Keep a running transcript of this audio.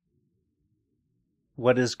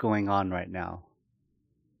What is going on right now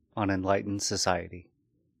on Enlightened Society?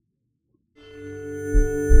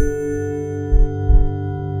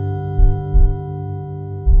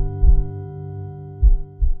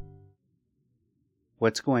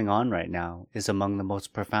 What's going on right now is among the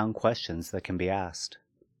most profound questions that can be asked,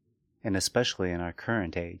 and especially in our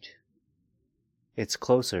current age. It's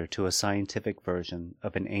closer to a scientific version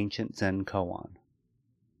of an ancient Zen koan.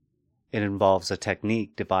 It involves a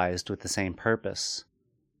technique devised with the same purpose,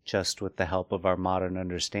 just with the help of our modern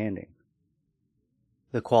understanding.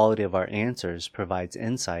 The quality of our answers provides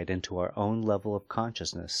insight into our own level of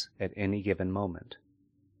consciousness at any given moment.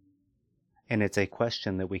 And it's a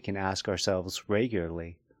question that we can ask ourselves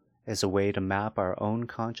regularly as a way to map our own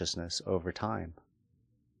consciousness over time.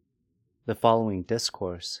 The following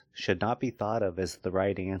discourse should not be thought of as the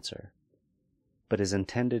right answer, but is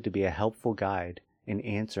intended to be a helpful guide in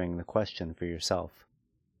answering the question for yourself.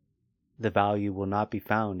 The value will not be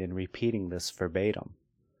found in repeating this verbatim,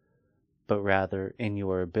 but rather in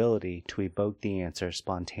your ability to evoke the answer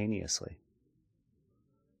spontaneously.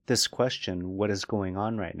 This question, what is going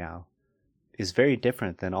on right now, is very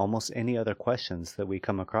different than almost any other questions that we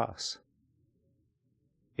come across.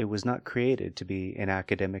 It was not created to be an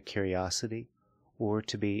academic curiosity or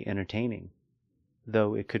to be entertaining,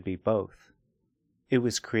 though it could be both. It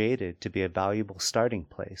was created to be a valuable starting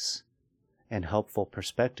place and helpful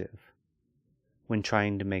perspective when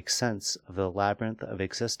trying to make sense of the labyrinth of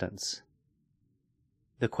existence.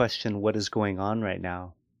 The question, what is going on right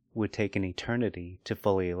now, would take an eternity to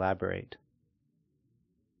fully elaborate.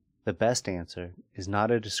 The best answer is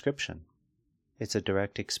not a description, it's a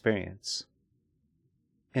direct experience.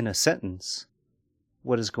 In a sentence,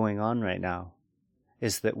 what is going on right now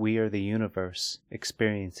is that we are the universe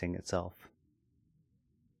experiencing itself.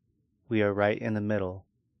 We are right in the middle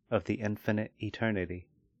of the infinite eternity.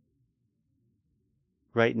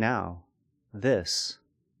 Right now, this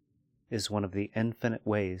is one of the infinite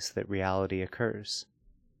ways that reality occurs,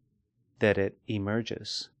 that it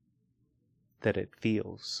emerges, that it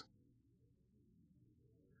feels.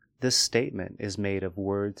 This statement is made of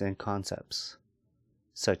words and concepts,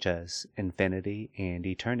 such as infinity and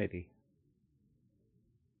eternity.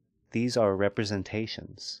 These are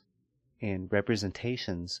representations, and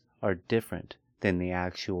representations are different than the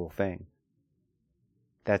actual thing.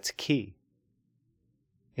 That's key.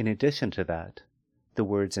 In addition to that, the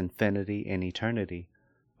words infinity and eternity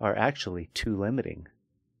are actually too limiting.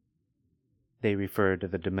 They refer to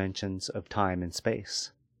the dimensions of time and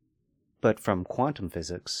space. But from quantum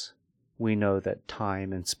physics, we know that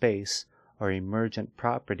time and space are emergent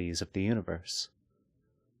properties of the universe.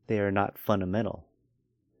 They are not fundamental,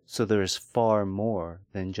 so there is far more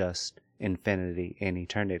than just infinity and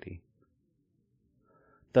eternity.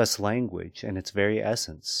 Thus, language, in its very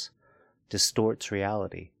essence, distorts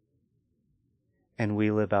reality, and we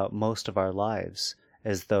live out most of our lives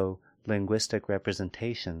as though linguistic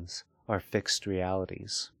representations are fixed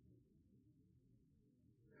realities.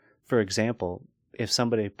 For example, if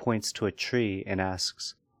somebody points to a tree and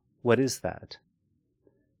asks, "What is that?"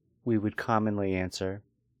 we would commonly answer,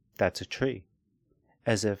 "That's a tree,"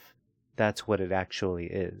 as if that's what it actually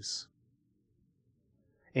is.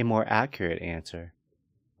 A more accurate answer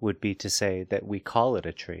would be to say that we call it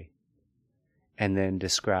a tree, and then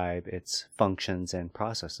describe its functions and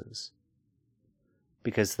processes,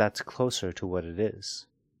 because that's closer to what it is.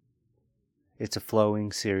 It's a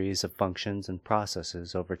flowing series of functions and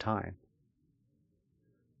processes over time.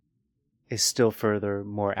 A still further,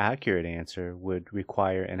 more accurate answer would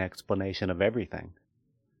require an explanation of everything,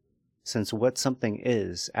 since what something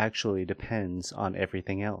is actually depends on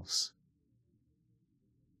everything else.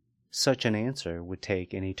 Such an answer would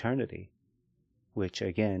take an eternity, which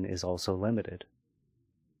again is also limited.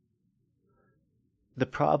 The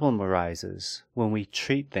problem arises when we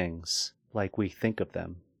treat things like we think of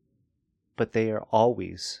them, but they are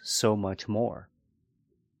always so much more.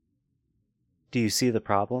 Do you see the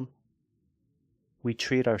problem? We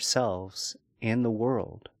treat ourselves and the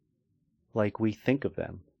world like we think of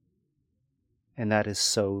them, and that is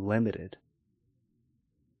so limited.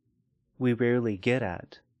 We rarely get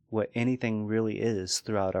at what anything really is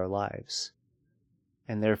throughout our lives,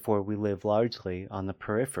 and therefore we live largely on the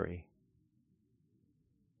periphery.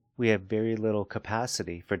 We have very little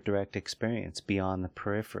capacity for direct experience beyond the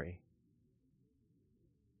periphery.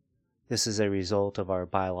 This is a result of our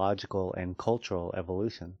biological and cultural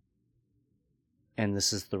evolution, and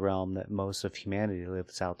this is the realm that most of humanity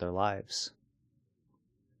lives out their lives.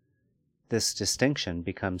 This distinction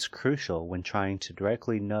becomes crucial when trying to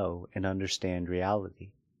directly know and understand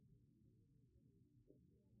reality.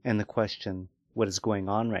 And the question, what is going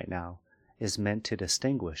on right now, is meant to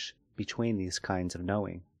distinguish between these kinds of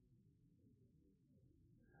knowing.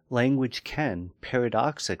 Language can,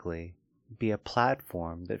 paradoxically, be a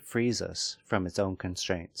platform that frees us from its own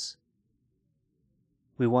constraints.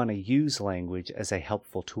 We want to use language as a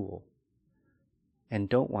helpful tool, and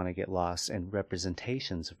don't want to get lost in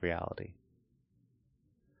representations of reality.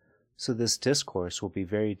 So this discourse will be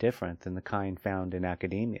very different than the kind found in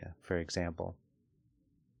academia, for example.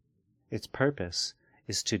 Its purpose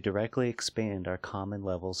is to directly expand our common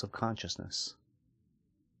levels of consciousness.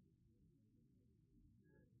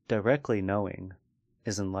 Directly knowing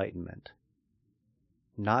is enlightenment.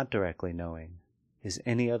 Not directly knowing is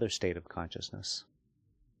any other state of consciousness.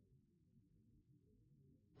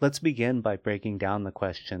 Let's begin by breaking down the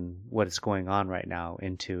question, what is going on right now,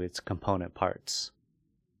 into its component parts.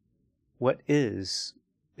 What is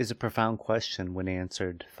a profound question when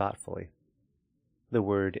answered thoughtfully. The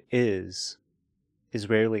word is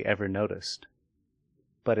rarely ever noticed,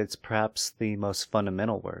 but it's perhaps the most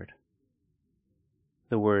fundamental word.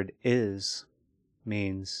 The word is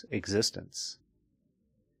means existence.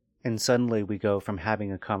 And suddenly we go from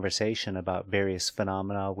having a conversation about various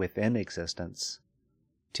phenomena within existence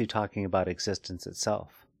to talking about existence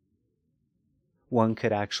itself. One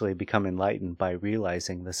could actually become enlightened by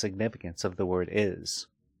realizing the significance of the word is.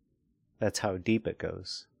 That's how deep it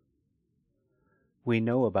goes. We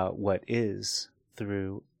know about what is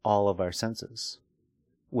through all of our senses,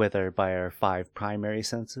 whether by our 5 primary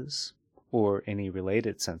senses or any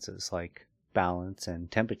related senses like balance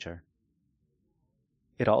and temperature.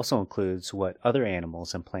 It also includes what other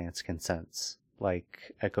animals and plants can sense,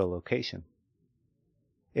 like echolocation.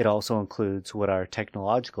 It also includes what our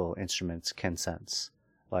technological instruments can sense,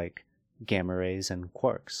 like gamma rays and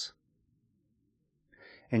quarks.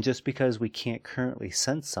 And just because we can't currently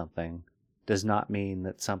sense something does not mean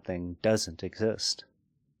that something doesn't exist.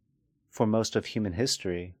 For most of human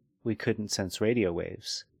history, we couldn't sense radio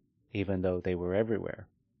waves, even though they were everywhere.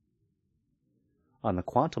 On the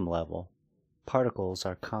quantum level, particles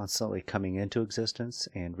are constantly coming into existence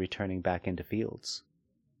and returning back into fields.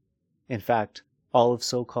 In fact, all of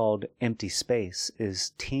so-called empty space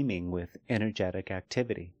is teeming with energetic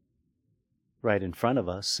activity. Right in front of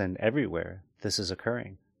us and everywhere, this is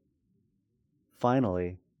occurring.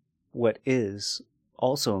 Finally, what is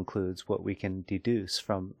also includes what we can deduce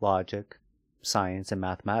from logic, science, and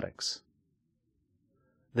mathematics.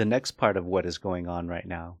 The next part of what is going on right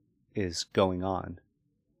now is going on.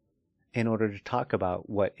 In order to talk about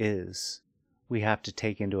what is, we have to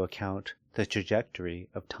take into account the trajectory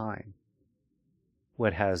of time,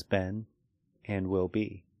 what has been and will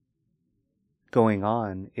be. Going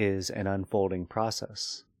on is an unfolding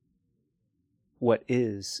process. What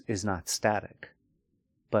is not static,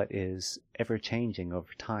 but is ever-changing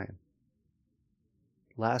over time.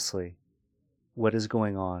 Lastly, what is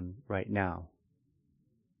going on right now?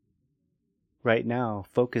 Right now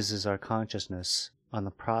focuses our consciousness on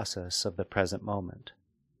the process of the present moment,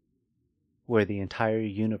 where the entire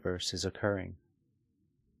universe is occurring.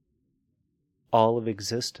 All of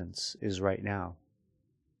existence is right now.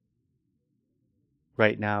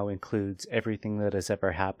 Right now includes everything that has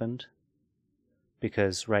ever happened,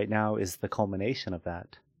 because right now is the culmination of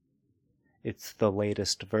that. It's the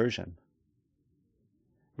latest version.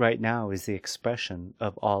 Right now is the expression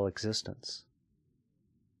of all existence.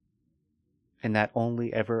 And that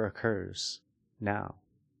only ever occurs now.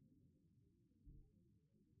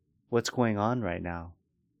 What's going on right now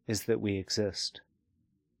is that we exist.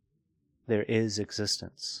 There is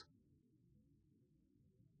existence.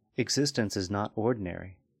 Existence is not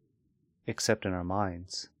ordinary, except in our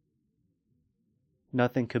minds.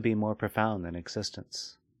 Nothing could be more profound than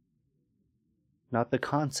existence. Not the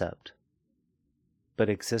concept, but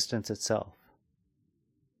existence itself.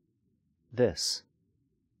 This,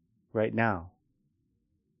 right now,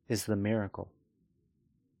 is the miracle.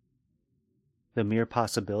 The mere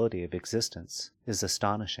possibility of existence is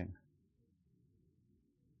astonishing.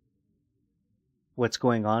 What's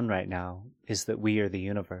going on right now is that we are the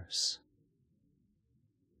universe.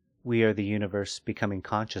 We are the universe becoming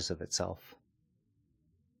conscious of itself.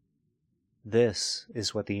 This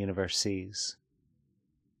is what the universe sees.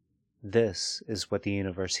 This is what the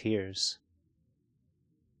universe hears.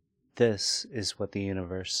 This is what the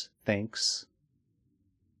universe thinks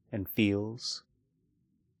and feels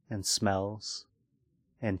and smells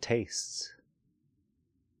and tastes.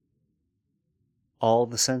 All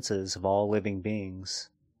the senses of all living beings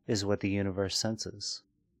is what the universe senses.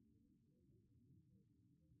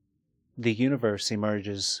 The universe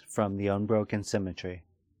emerges from the unbroken symmetry.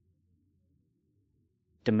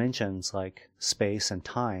 Dimensions like space and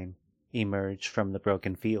time emerge from the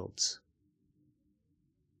broken fields.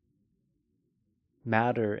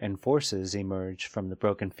 Matter and forces emerge from the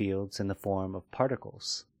broken fields in the form of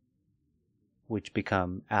particles, which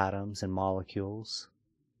become atoms and molecules,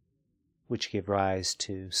 which give rise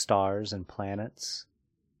to stars and planets,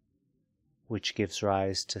 which gives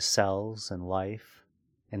rise to cells and life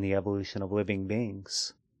and the evolution of living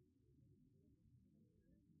beings.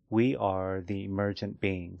 We are the emergent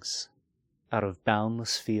beings out of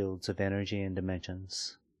boundless fields of energy and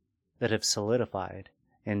dimensions that have solidified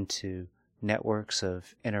into networks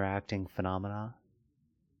of interacting phenomena,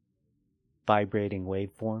 vibrating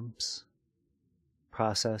waveforms,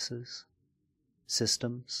 processes,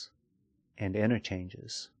 systems, and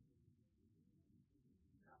interchanges.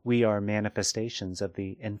 We are manifestations of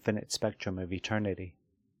the infinite spectrum of eternity,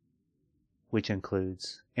 which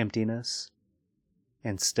includes emptiness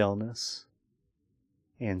and stillness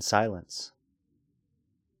and silence.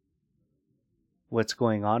 What's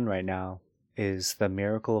going on right now is the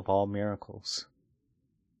miracle of all miracles.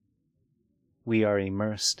 We are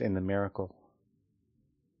immersed in the miracle.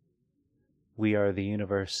 We are the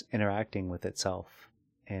universe interacting with itself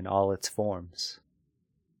in all its forms.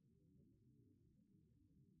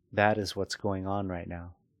 That is what's going on right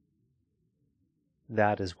now.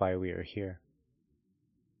 That is why we are here.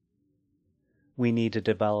 We need to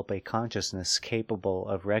develop a consciousness capable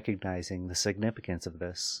of recognizing the significance of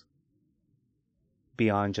this,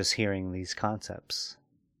 beyond just hearing these concepts.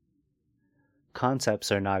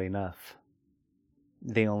 Concepts are not enough.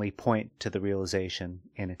 They only point to the realization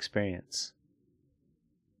and experience.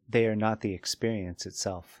 They are not the experience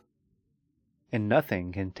itself, and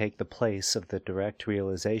nothing can take the place of the direct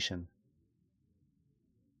realization.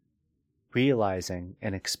 Realizing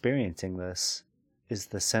and experiencing this is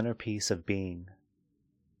the centerpiece of being.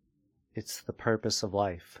 It's the purpose of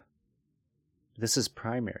life. This is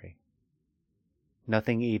primary.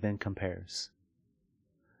 Nothing even compares.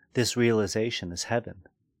 This realization is heaven,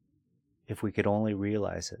 if we could only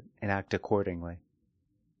realize it and act accordingly.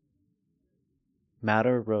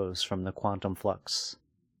 Matter arose from the quantum flux.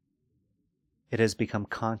 It has become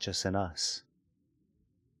conscious in us.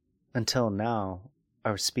 Until now,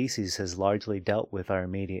 our species has largely dealt with our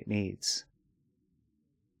immediate needs.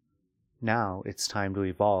 Now it's time to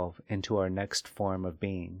evolve into our next form of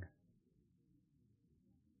being.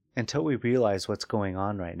 Until we realize what's going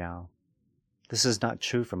on right now, this is not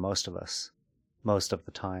true for most of us, most of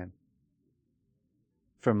the time.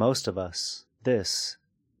 For most of us, this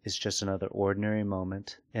is just another ordinary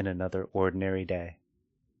moment in another ordinary day.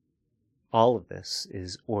 All of this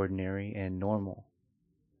is ordinary and normal.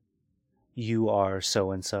 You are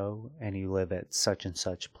so-and-so, and you live at such and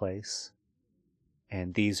such place,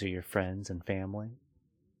 and these are your friends and family,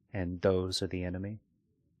 and those are the enemy.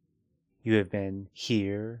 You have been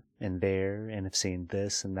here and there and have seen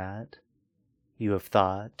this and that. You have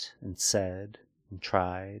thought and said and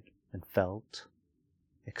tried and felt,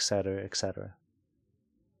 etc., etc.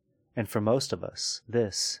 And for most of us,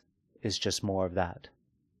 this is just more of that.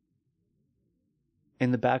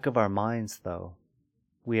 In the back of our minds, though,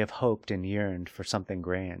 we have hoped and yearned for something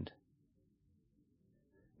grand.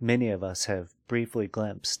 Many of us have briefly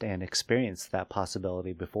glimpsed and experienced that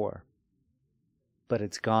possibility before. But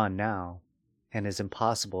it's gone now, and is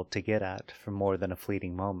impossible to get at for more than a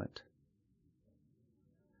fleeting moment.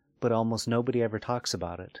 But almost nobody ever talks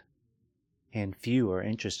about it, and few are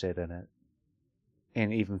interested in it,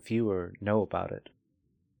 and even fewer know about it.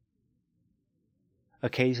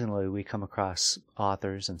 Occasionally we come across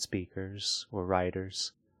authors and speakers or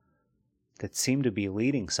writers that seem to be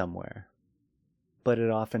leading somewhere, but it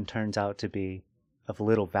often turns out to be of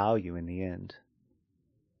little value in the end.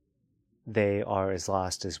 They are as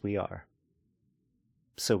lost as we are,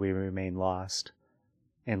 so we remain lost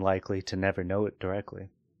and likely to never know it directly.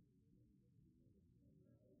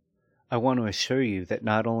 I want to assure you that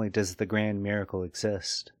not only does the grand miracle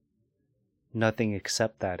exist, nothing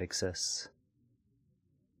except that exists.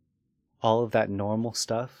 All of that normal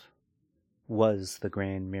stuff was the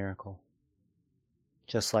grand miracle,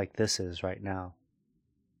 just like this is right now.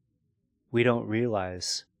 We don't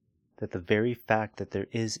realize that the very fact that there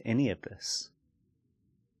is any of this,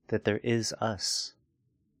 that there is us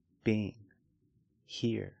being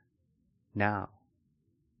here, now,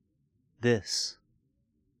 this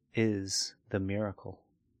is the miracle.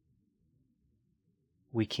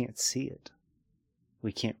 We can't see it.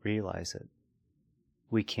 We can't realize it.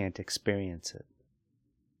 We can't experience it.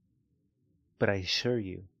 But I assure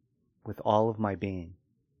you, with all of my being,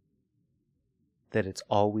 that it's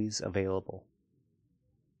always available.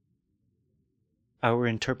 Our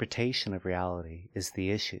interpretation of reality is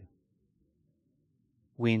the issue.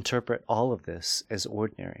 We interpret all of this as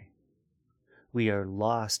ordinary. We are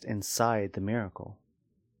lost inside the miracle.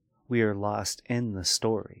 We are lost in the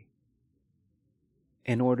story.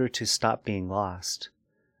 In order to stop being lost,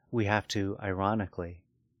 we have to, ironically,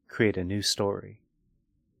 create a new story,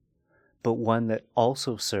 but one that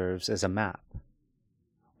also serves as a map,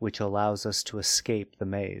 which allows us to escape the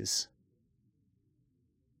maze.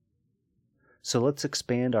 So let's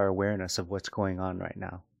expand our awareness of what's going on right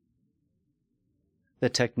now. The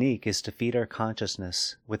technique is to feed our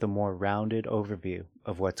consciousness with a more rounded overview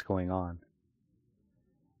of what's going on.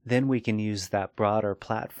 Then we can use that broader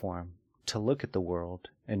platform to look at the world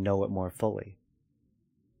and know it more fully.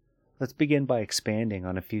 Let's begin by expanding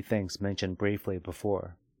on a few things mentioned briefly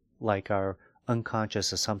before, like our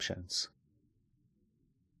unconscious assumptions.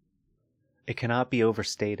 It cannot be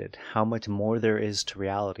overstated how much more there is to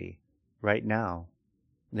reality right now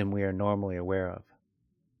than we are normally aware of.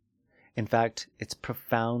 In fact, it's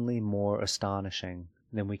profoundly more astonishing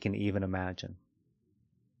than we can even imagine.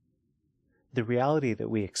 The reality that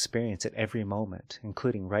we experience at every moment,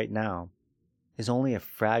 including right now, is only a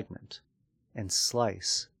fragment and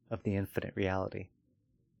slice of the infinite reality.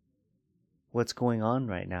 What's going on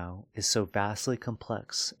right now is so vastly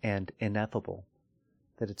complex and ineffable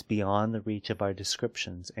that it's beyond the reach of our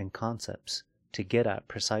descriptions and concepts to get at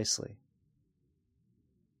precisely.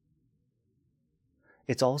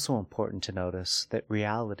 It's also important to notice that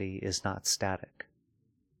reality is not static.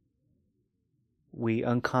 We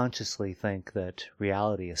unconsciously think that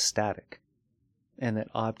reality is static, and that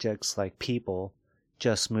objects like people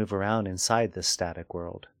just move around inside this static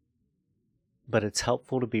world. But it's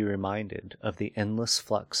helpful to be reminded of the endless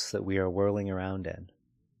flux that we are whirling around in,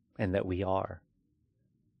 and that we are.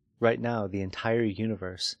 Right now, the entire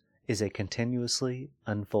universe is a continuously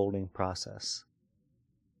unfolding process.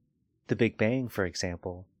 The Big Bang, for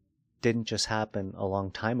example, didn't just happen a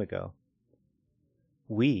long time ago.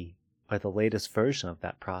 We are the latest version of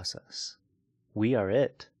that process. We are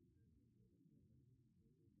it.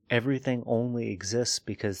 Everything only exists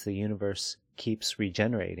because the universe keeps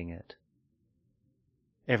regenerating it.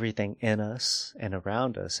 Everything in us and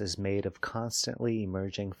around us is made of constantly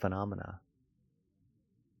emerging phenomena.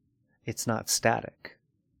 It's not static.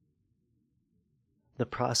 The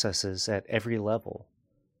processes at every level,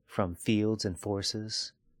 from fields and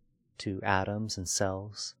forces to atoms and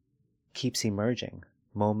cells, keeps emerging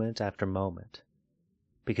moment after moment,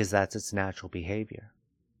 because that's its natural behavior,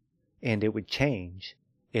 and it would change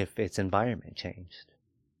if its environment changed.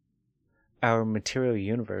 Our material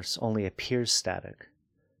universe only appears static.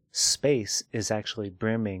 Space is actually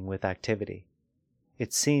brimming with activity.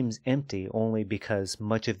 It seems empty only because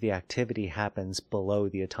much of the activity happens below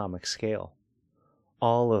the atomic scale.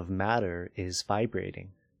 All of matter is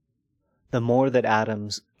vibrating. The more that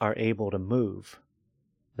atoms are able to move,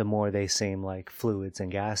 the more they seem like fluids and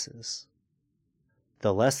gases.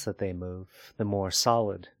 The less that they move, the more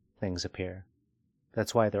solid things appear.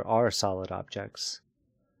 That's why there are solid objects.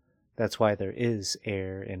 That's why there is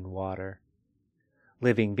air and water.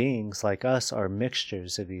 Living beings like us are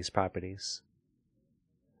mixtures of these properties.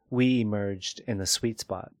 We emerged in the sweet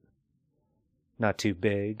spot. Not too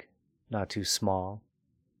big, not too small,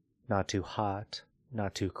 not too hot,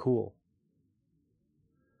 not too cool.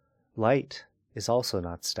 Light is also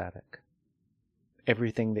not static.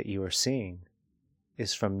 Everything that you are seeing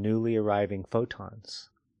is from newly arriving photons.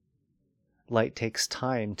 Light takes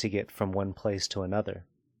time to get from one place to another.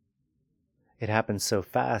 It happens so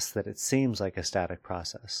fast that it seems like a static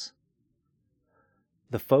process.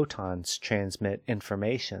 The photons transmit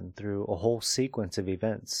information through a whole sequence of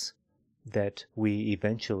events that we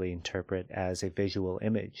eventually interpret as a visual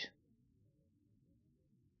image.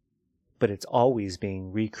 But it's always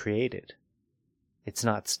being recreated. It's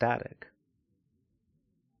not static.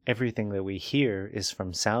 Everything that we hear is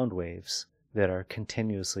from sound waves that are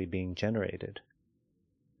continuously being generated.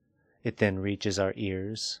 It then reaches our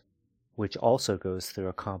ears, which also goes through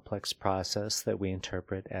a complex process that we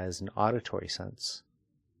interpret as an auditory sense.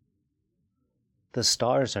 The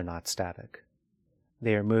stars are not static.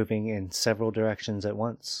 They are moving in several directions at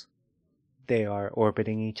once. They are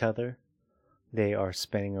orbiting each other. They are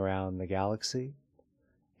spinning around the galaxy,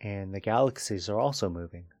 and the galaxies are also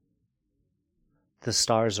moving. The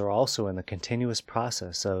stars are also in the continuous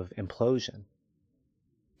process of implosion,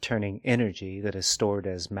 turning energy that is stored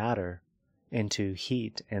as matter into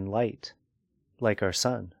heat and light, like our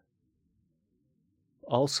sun.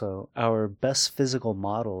 Also, our best physical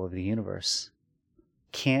model of the universe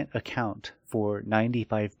can't account for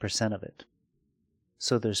 95% of it,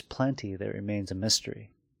 so there's plenty that remains a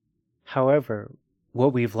mystery. However,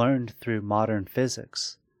 what we've learned through modern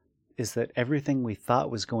physics is that everything we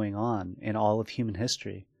thought was going on in all of human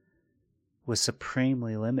history was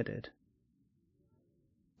supremely limited.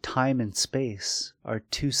 Time and space are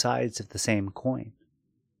two sides of the same coin.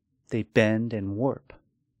 They bend and warp.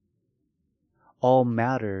 All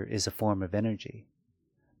matter is a form of energy.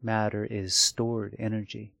 Matter is stored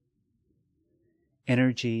energy.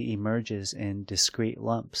 Energy emerges in discrete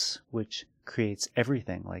lumps, which creates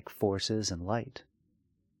everything like forces and light.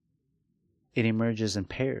 It emerges in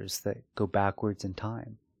pairs that go backwards in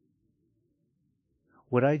time.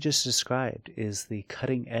 What I just described is the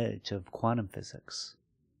cutting edge of quantum physics.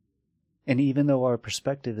 And even though our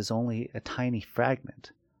perspective is only a tiny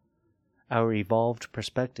fragment, our evolved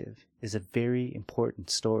perspective is a very important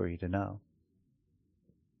story to know.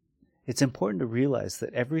 It's important to realize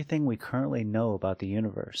that everything we currently know about the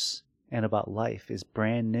universe and about life is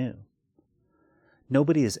brand new.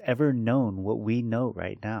 Nobody has ever known what we know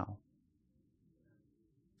right now.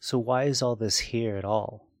 So why is all this here at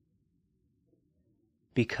all?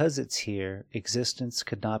 Because it's here, existence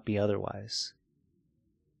could not be otherwise.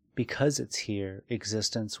 Because it's here,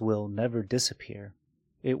 existence will never disappear.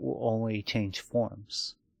 It will only change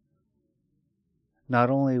forms. Not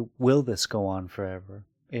only will this go on forever,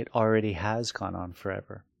 it already has gone on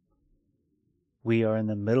forever. We are in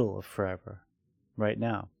the middle of forever, right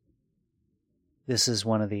now. This is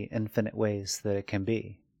one of the infinite ways that it can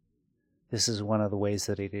be. This is one of the ways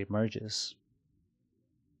that it emerges.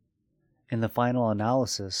 In the final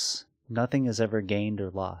analysis, nothing is ever gained or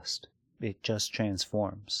lost. It just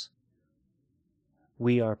transforms.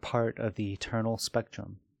 We are part of the eternal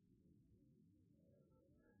spectrum.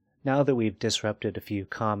 Now that we've disrupted a few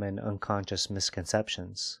common unconscious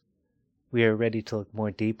misconceptions, we are ready to look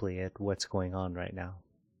more deeply at what's going on right now.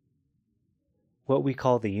 What we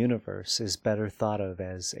call the universe is better thought of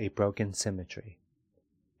as a broken symmetry,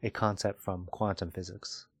 a concept from quantum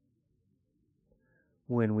physics.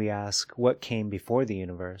 When we ask what came before the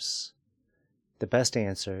universe, the best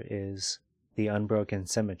answer is the unbroken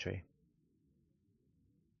symmetry.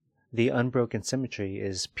 The unbroken symmetry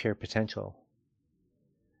is pure potential.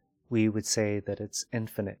 We would say that it's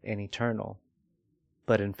infinite and eternal,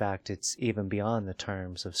 but in fact it's even beyond the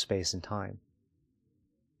terms of space and time.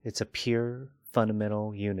 It's a pure,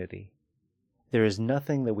 fundamental unity. There is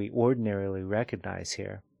nothing that we ordinarily recognize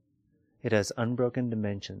here. It has unbroken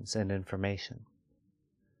dimensions and information.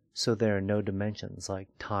 So there are no dimensions like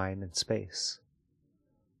time and space.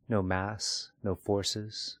 No mass, no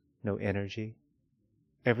forces, no energy.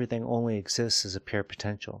 Everything only exists as a pure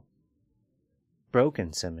potential.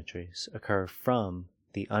 Broken symmetries occur from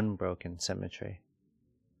the unbroken symmetry.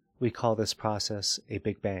 We call this process a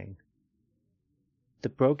Big Bang. The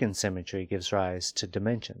broken symmetry gives rise to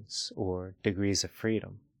dimensions, or degrees of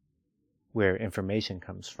freedom, where information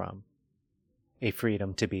comes from. A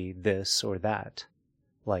freedom to be this or that,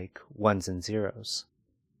 like ones and zeros.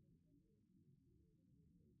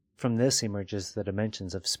 From this emerges the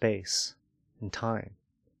dimensions of space and time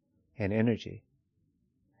and energy,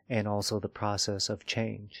 and also the process of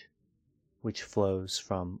change, which flows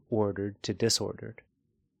from ordered to disordered.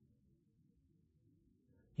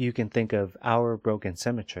 You can think of our broken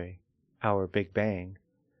symmetry, our Big Bang,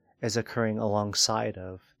 as occurring alongside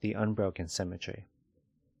of the unbroken symmetry,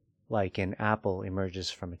 like an apple emerges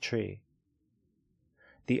from a tree.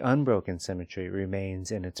 The unbroken symmetry remains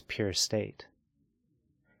in its pure state.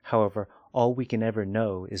 However, all we can ever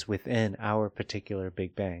know is within our particular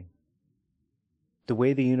Big Bang. The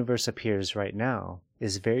way the universe appears right now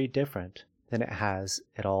is very different than it has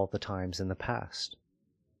at all the times in the past.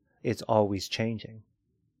 It's always changing.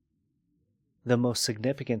 The most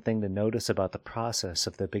significant thing to notice about the process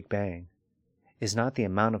of the Big Bang is not the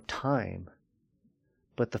amount of time,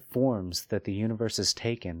 but the forms that the universe has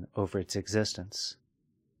taken over its existence,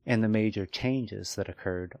 and the major changes that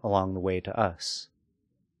occurred along the way to us.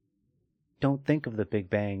 Don't think of the Big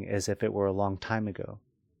Bang as if it were a long time ago.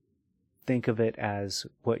 Think of it as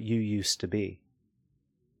what you used to be.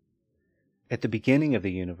 At the beginning of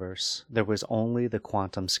the universe, there was only the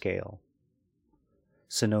quantum scale.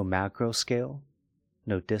 So no macro scale,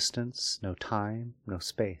 no distance, no time, no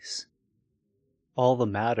space. All the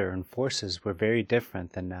matter and forces were very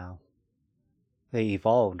different than now. They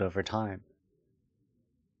evolved over time.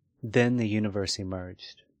 Then the universe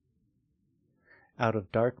emerged. Out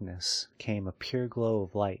of darkness came a pure glow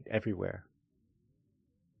of light everywhere.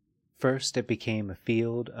 First, it became a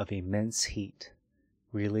field of immense heat,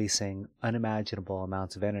 releasing unimaginable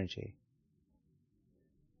amounts of energy.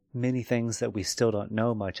 Many things that we still don't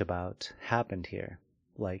know much about happened here,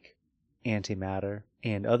 like antimatter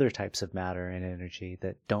and other types of matter and energy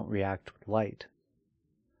that don't react with light.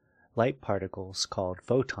 Light particles, called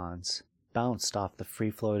photons, bounced off the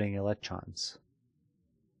free-floating electrons.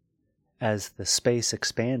 As the space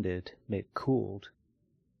expanded, it cooled,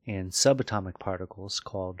 and subatomic particles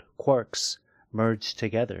called quarks merged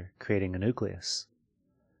together, creating a nucleus.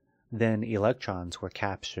 Then electrons were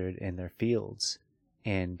captured in their fields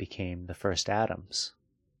and became the first atoms.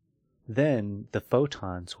 Then the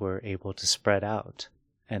photons were able to spread out,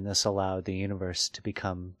 and this allowed the universe to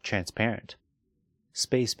become transparent.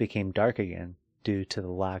 Space became dark again due to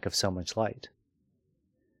the lack of so much light.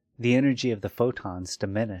 The energy of the photons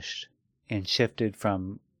diminished and shifted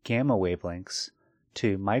from gamma wavelengths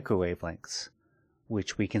to microwave lengths,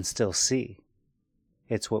 which we can still see.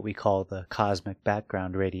 It's what we call the cosmic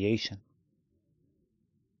background radiation.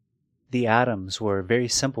 The atoms were very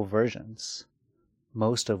simple versions,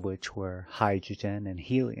 most of which were hydrogen and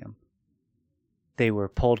helium. They were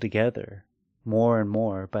pulled together more and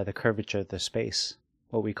more by the curvature of the space,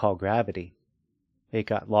 what we call gravity. It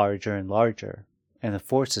got larger and larger, and the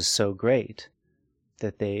force is so great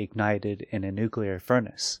that they ignited in a nuclear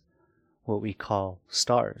furnace, what we call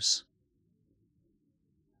stars.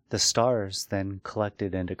 The stars then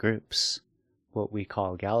collected into groups, what we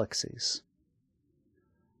call galaxies.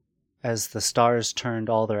 As the stars turned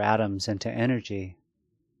all their atoms into energy,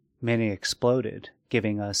 many exploded,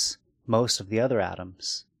 giving us most of the other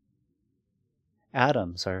atoms.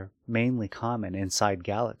 Atoms are mainly common inside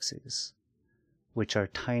galaxies, which are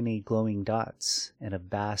tiny glowing dots in a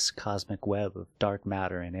vast cosmic web of dark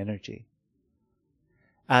matter and energy.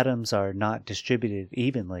 Atoms are not distributed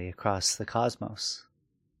evenly across the cosmos.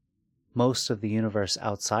 Most of the universe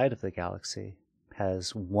outside of the galaxy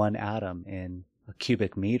has one atom in a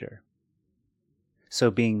cubic meter.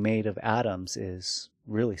 So being made of atoms is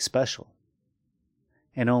really special.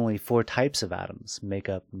 And only 4 types of atoms make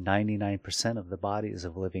up 99% of the bodies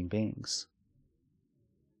of living beings.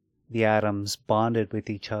 The atoms bonded with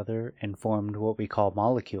each other and formed what we call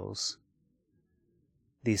molecules.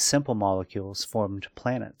 These simple molecules formed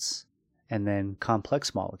planets, and then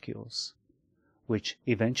complex molecules, which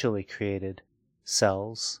eventually created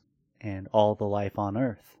cells and all the life on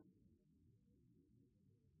Earth.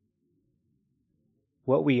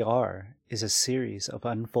 What we are is a series of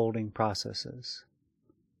unfolding processes.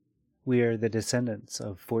 We are the descendants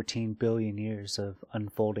of 14 billion years of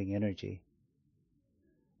unfolding energy.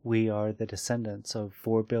 We are the descendants of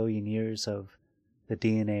 4 billion years of the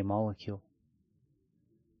DNA molecule.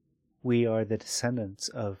 We are the descendants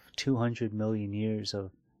of 200 million years of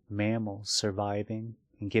mammals surviving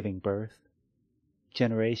and giving birth,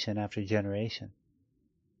 generation after generation.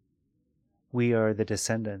 We are the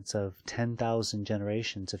descendants of 10,000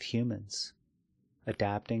 generations of humans,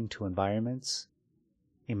 adapting to environments,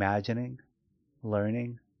 imagining,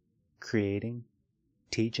 learning, creating,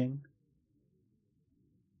 teaching.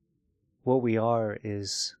 What we are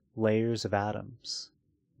is layers of atoms,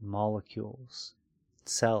 molecules,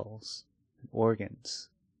 cells, and organs.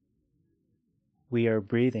 We are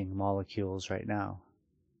breathing molecules right now.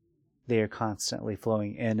 They are constantly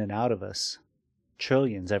flowing in and out of us,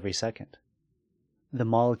 trillions every second. The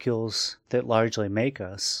molecules that largely make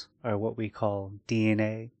us are what we call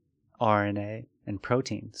DNA, RNA, and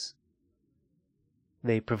proteins.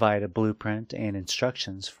 They provide a blueprint and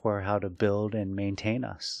instructions for how to build and maintain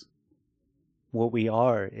us. What we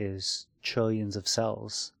are is trillions of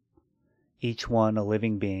cells, each one a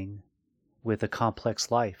living being with a complex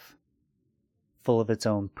life, full of its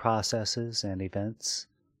own processes and events,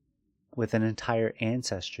 with an entire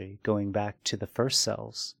ancestry going back to the first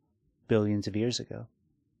cells billions of years ago.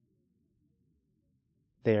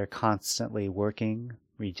 They are constantly working,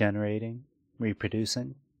 regenerating,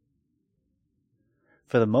 reproducing.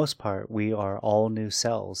 For the most part, we are all new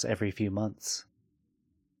cells every few months,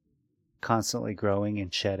 constantly growing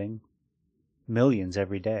and shedding, millions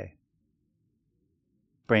every day.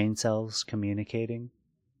 Brain cells communicating,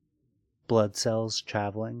 blood cells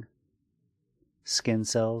traveling, skin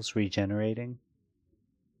cells regenerating,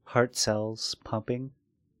 heart cells pumping,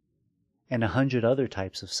 and 100 other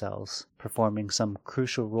types of cells performing some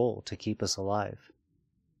crucial role to keep us alive.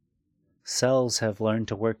 Cells have learned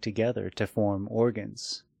to work together to form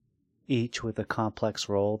organs, each with a complex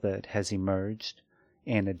role that has emerged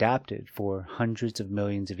and adapted for hundreds of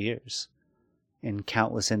millions of years in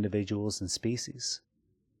countless individuals and species.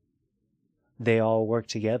 They all work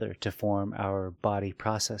together to form our body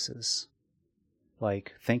processes,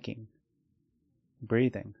 like thinking,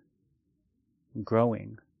 breathing,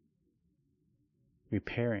 growing,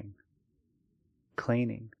 repairing,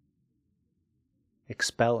 cleaning,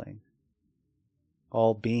 expelling,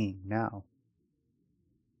 all being now.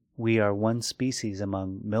 We are one species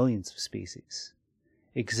among millions of species,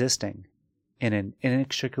 existing in an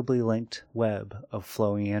inextricably linked web of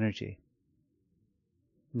flowing energy.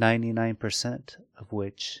 99% of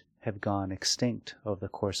which have gone extinct over the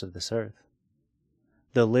course of this earth.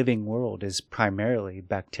 The living world is primarily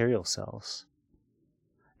bacterial cells.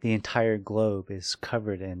 The entire globe is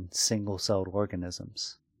covered in single-celled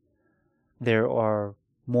organisms. There are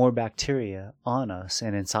more bacteria on us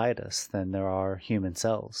and inside us than there are human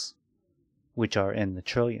cells, which are in the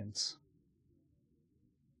trillions.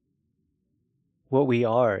 What we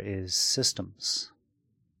are is systems: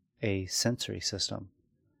 a sensory system,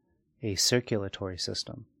 a circulatory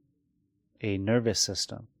system, a nervous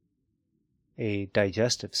system, a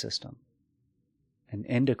digestive system, an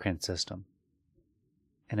endocrine system,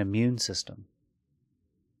 an immune system,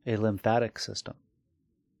 a lymphatic system,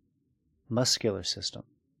 muscular system,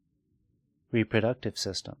 reproductive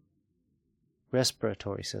system,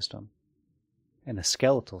 respiratory system, and a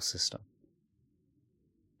skeletal system.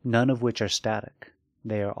 None of which are static.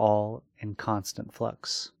 They are all in constant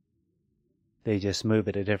flux. They just move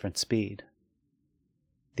at a different speed.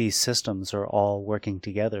 These systems are all working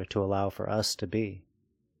together to allow for us to be.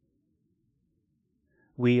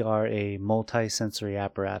 We are a multi-sensory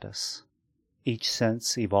apparatus, each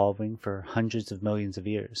sense evolving for hundreds of millions of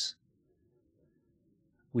years.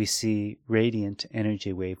 We see radiant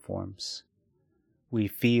energy waveforms. We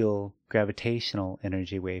feel gravitational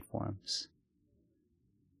energy waveforms.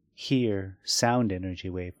 Hear sound energy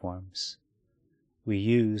waveforms. We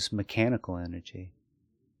use mechanical energy.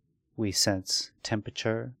 We sense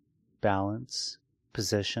temperature, balance,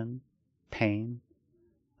 position, pain,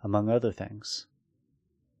 among other things.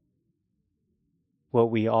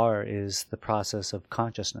 What we are is the process of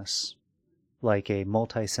consciousness, like a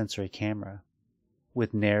multi-sensory camera,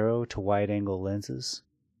 with narrow to wide-angle lenses,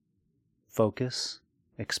 focus,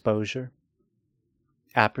 exposure,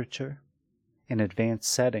 aperture, and advanced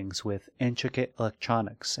settings with intricate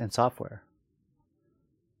electronics and software.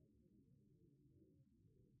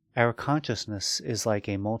 Our consciousness is like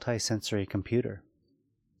a multi-sensory computer,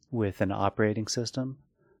 with an operating system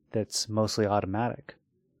that's mostly automatic,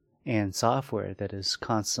 and software that is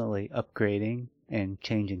constantly upgrading and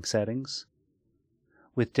changing settings,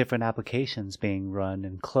 with different applications being run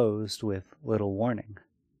and closed with little warning.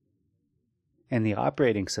 And the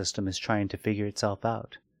operating system is trying to figure itself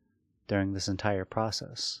out during this entire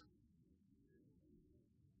process.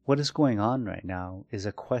 What is going on right now is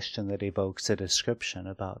a question that evokes a description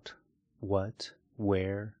about what,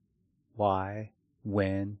 where, why,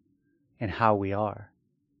 when, and how we are.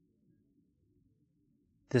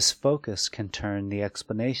 This focus can turn the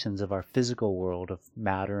explanations of our physical world of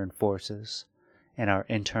matter and forces and our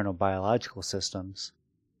internal biological systems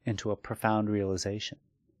into a profound realization,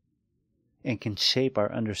 and can shape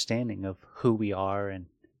our understanding of who we are and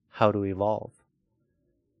how to evolve.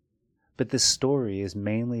 But this story is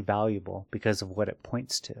mainly valuable because of what it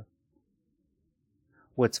points to.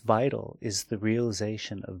 What's vital is the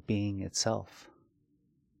realization of being itself.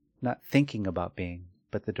 Not thinking about being,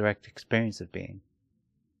 but the direct experience of being.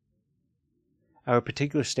 Our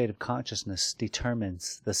particular state of consciousness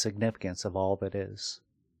determines the significance of all that is.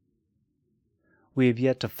 We have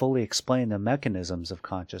yet to fully explain the mechanisms of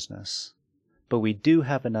consciousness, but we do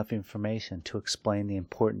have enough information to explain the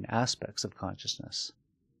important aspects of consciousness.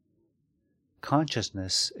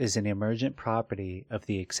 Consciousness is an emergent property of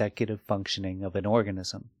the executive functioning of an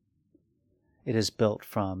organism. It is built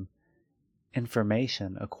from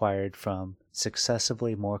information acquired from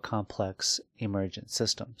successively more complex emergent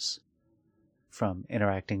systems, from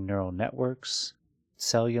interacting neural networks,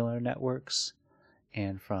 cellular networks,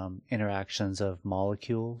 and from interactions of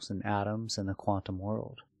molecules and atoms in the quantum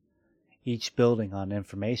world, each building on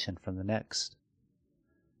information from the next.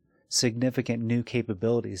 Significant new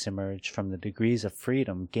capabilities emerge from the degrees of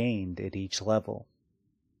freedom gained at each level.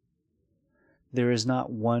 There is not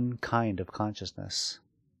one kind of consciousness.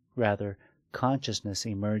 Rather, consciousness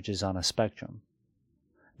emerges on a spectrum.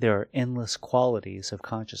 There are endless qualities of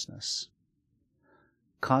consciousness.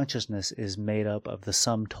 Consciousness is made up of the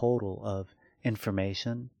sum total of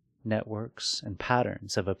information, networks, and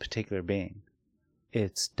patterns of a particular being.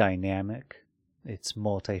 It's dynamic, it's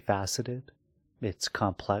multifaceted, it's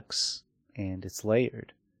complex, and it's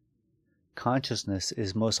layered. Consciousness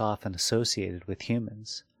is most often associated with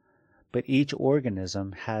humans, but each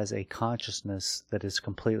organism has a consciousness that is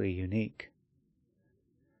completely unique.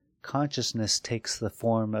 Consciousness takes the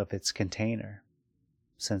form of its container.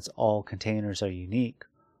 Since all containers are unique,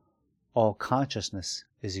 all consciousness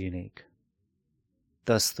is unique.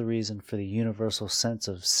 Thus the reason for the universal sense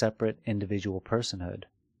of separate individual personhood.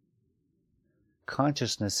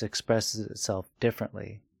 Consciousness expresses itself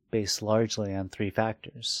differently, based largely on three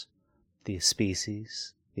factors: the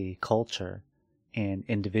species, the culture, and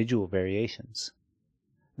individual variations.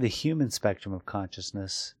 The human spectrum of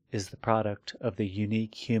consciousness is the product of the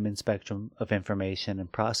unique human spectrum of information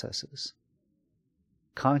and processes.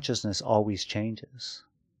 Consciousness always changes.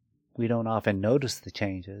 We don't often notice the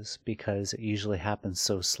changes because it usually happens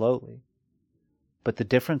so slowly. But the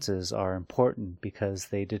differences are important because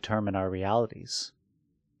they determine our realities.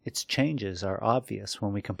 Its changes are obvious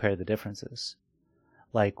when we compare the differences,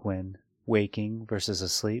 like when waking versus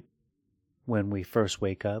asleep, when we first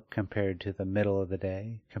wake up compared to the middle of the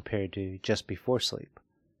day compared to just before sleep.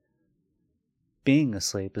 Being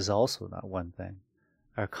asleep is also not one thing.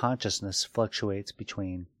 Our consciousness fluctuates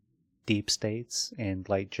between deep states and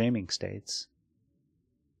light dreaming states.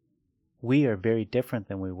 We are very different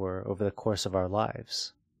than we were over the course of our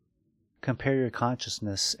lives. Compare your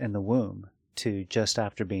consciousness in the womb to just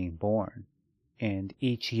after being born, and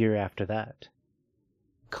each year after that.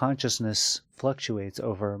 Consciousness fluctuates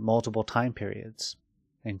over multiple time periods,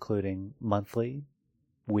 including monthly,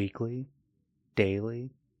 weekly,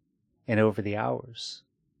 daily, and over the hours,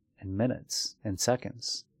 and minutes, and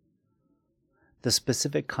seconds. The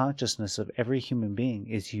specific consciousness of every human being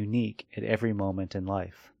is unique at every moment in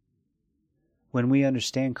life. When we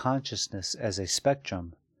understand consciousness as a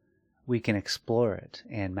spectrum, we can explore it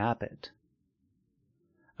and map it.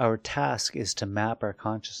 Our task is to map our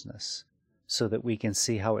consciousness so that we can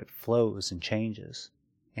see how it flows and changes,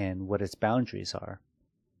 and what its boundaries are.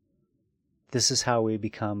 This is how we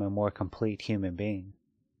become a more complete human being.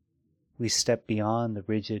 We step beyond the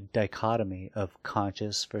rigid dichotomy of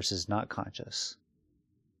conscious versus not conscious.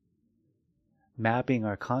 Mapping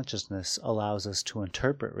our consciousness allows us to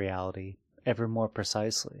interpret reality ever more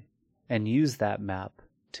precisely, and use that map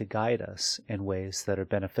to guide us in ways that are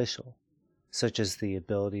beneficial, such as the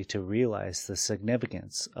ability to realize the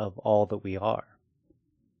significance of all that we are,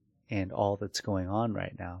 and all that's going on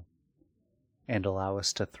right now, and allow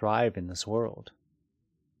us to thrive in this world.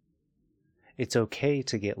 It's okay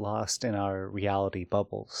to get lost in our reality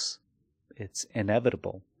bubbles. It's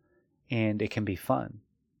inevitable, and it can be fun,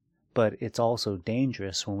 but it's also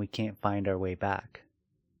dangerous when we can't find our way back.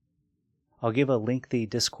 I'll give a lengthy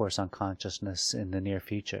discourse on consciousness in the near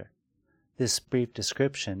future. This brief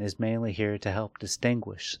description is mainly here to help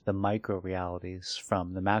distinguish the micro-realities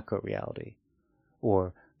from the macro-reality,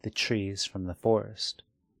 or the trees from the forest,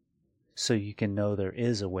 so you can know there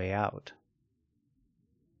is a way out.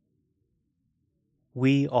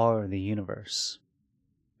 We are the universe.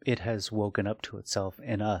 It has woken up to itself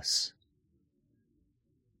in us.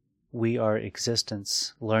 We are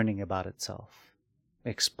existence learning about itself,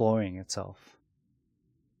 exploring itself.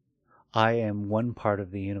 I am one part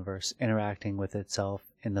of the universe interacting with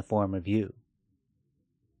itself in the form of you.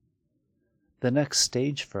 The next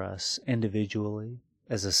stage for us, individually,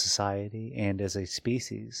 as a society, and as a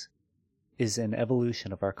species, is an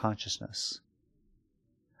evolution of our consciousness.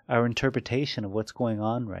 Our interpretation of what's going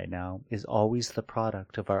on right now is always the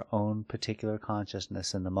product of our own particular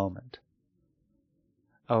consciousness in the moment.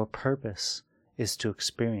 Our purpose is to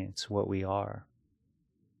experience what we are.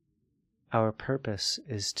 Our purpose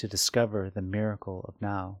is to discover the miracle of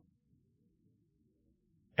now.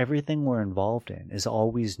 Everything we're involved in is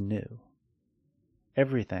always new.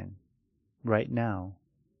 Everything, right now,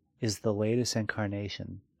 is the latest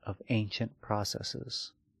incarnation of ancient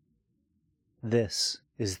processes. This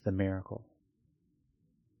is the miracle.